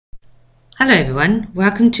Hello everyone,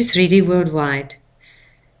 welcome to 3D Worldwide.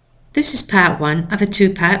 This is part 1 of a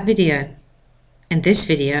 2-part video. In this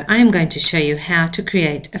video I am going to show you how to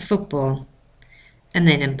create a football. And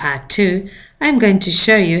then in part 2 I am going to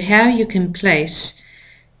show you how you can place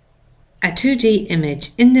a 2D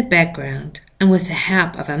image in the background, and with the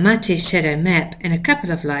help of a multi-shadow map and a couple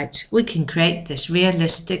of lights we can create this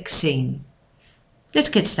realistic scene. Let's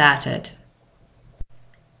get started.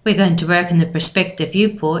 We're going to work in the perspective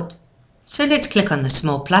viewport. So let's click on the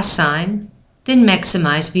small plus sign, then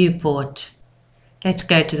maximize viewport. Let's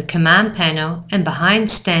go to the command panel and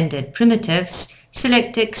behind standard primitives,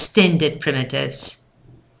 select extended primitives.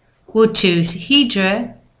 We'll choose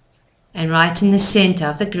Hydra, and right in the center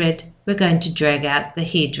of the grid we're going to drag out the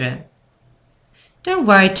Hydra. Don't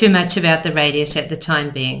worry too much about the radius at the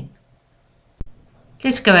time being.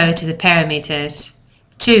 Let's go over to the parameters.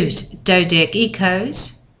 Choose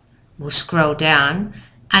dodecicos. We'll scroll down.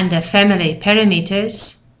 Under family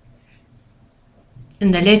parameters,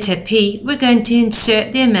 in the letter P, we're going to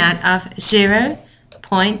insert the amount of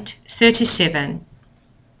 0.37.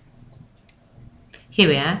 Here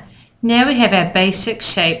we are. Now we have our basic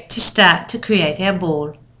shape to start to create our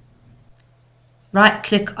ball. Right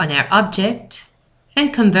click on our object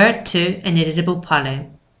and convert to an editable poly.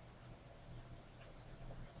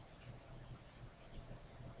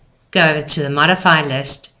 Go over to the modifier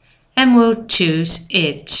list and we'll choose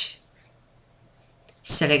edge.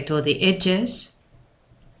 Select all the edges.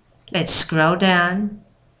 Let's scroll down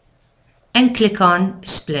and click on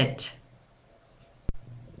split.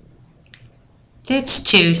 Let's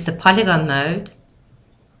choose the polygon mode.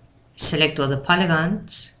 Select all the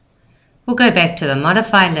polygons. We'll go back to the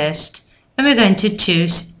modifier list and we're going to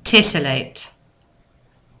choose tessellate.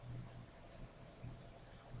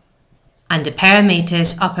 Under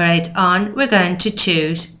parameters operate on, we're going to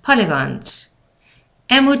choose polygons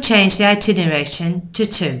and we'll change the itineration to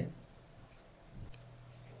 2.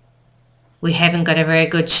 We haven't got a very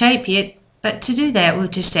good shape yet, but to do that we'll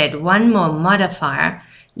just add one more modifier.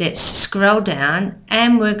 Let's scroll down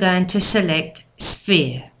and we're going to select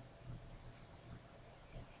sphere.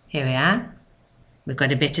 Here we are. We've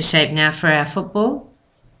got a better shape now for our football.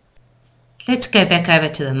 Let's go back over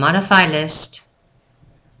to the modifier list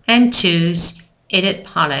and choose Edit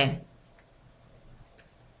Poly.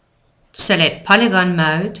 Select Polygon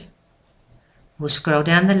Mode. We'll scroll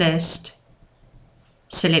down the list.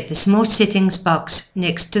 Select the small settings box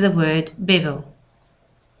next to the word bevel.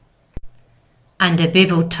 Under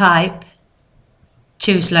Bevel Type,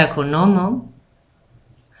 choose Local Normal.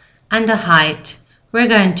 Under Height, we're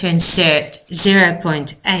going to insert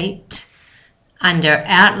 0.8. Under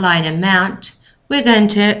Outline Amount, we're going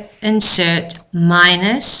to insert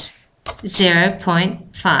minus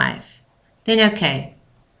 0.5. Then OK.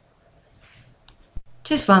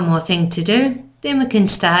 Just one more thing to do, then we can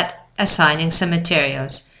start assigning some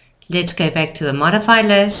materials. Let's go back to the modifier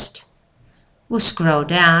list. We'll scroll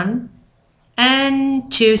down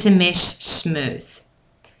and choose a mesh smooth.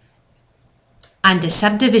 Under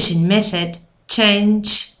subdivision method,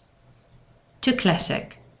 change to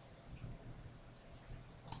classic.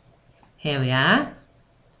 Here we are.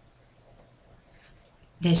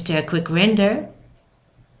 Let's do a quick render.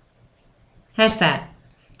 How's that?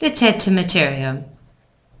 Let's add some material.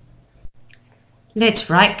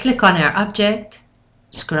 Let's right click on our object,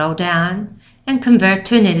 scroll down and convert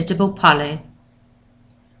to an editable poly.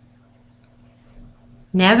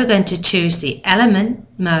 Now we're going to choose the element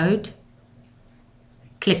mode.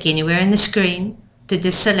 Click anywhere in the screen to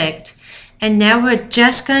deselect. And now we're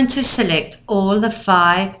just going to select all the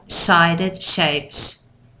 5-sided shapes.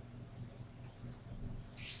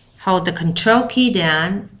 Hold the Control key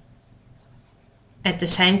down at the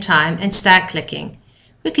same time and start clicking.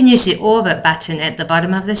 We can use the orbit button at the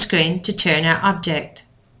bottom of the screen to turn our object.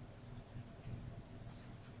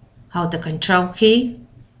 Hold the Control key.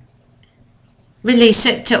 Release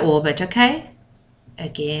it to orbit, okay?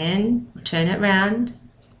 Again, we'll turn it round.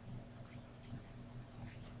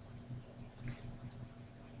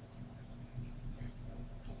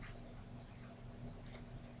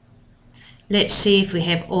 Let's see if we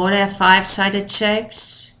have all our 5-sided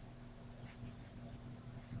shapes.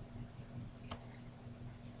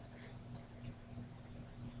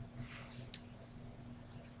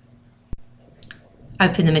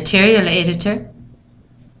 Open the material editor.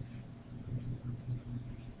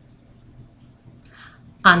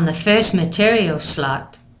 On the first material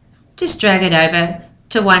slot, just drag it over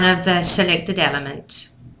to one of the selected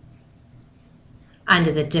elements.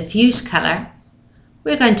 Under the diffuse color,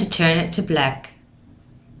 we're going to turn it to black.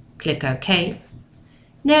 Click OK.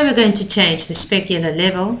 Now we're going to change the specular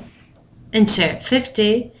level, insert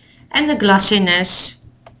 50, and the glossiness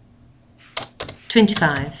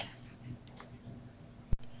 25.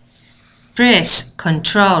 Press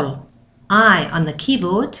Ctrl-I on the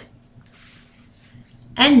keyboard,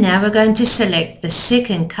 and now we're going to select the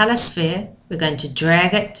second color sphere. We're going to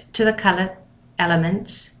drag it to the color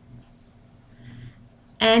elements,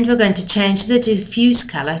 and we're going to change the diffuse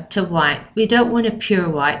color to white. We don't want a pure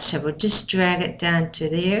white, so we'll just drag it down to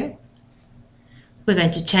there. We're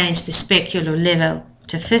going to change the specular level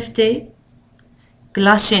to 50,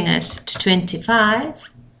 glossiness to 25.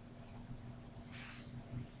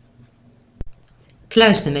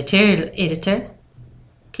 Close the material editor,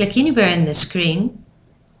 click anywhere in the screen.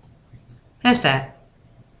 How's that?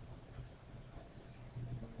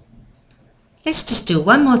 Let's just do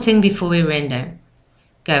one more thing before we render.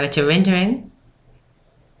 Go over to rendering,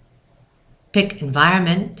 pick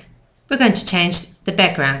environment. We're going to change the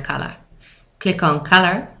background color. Click on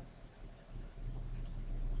color,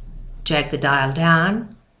 drag the dial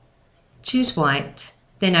down, choose white,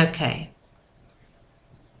 then OK.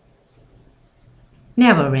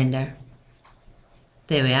 Now we'll render.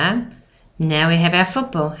 There we are. Now we have our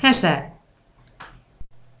football. How's that?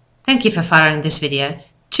 Thank you for following this video.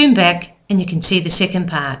 Tune back and you can see the second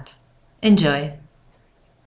part. Enjoy.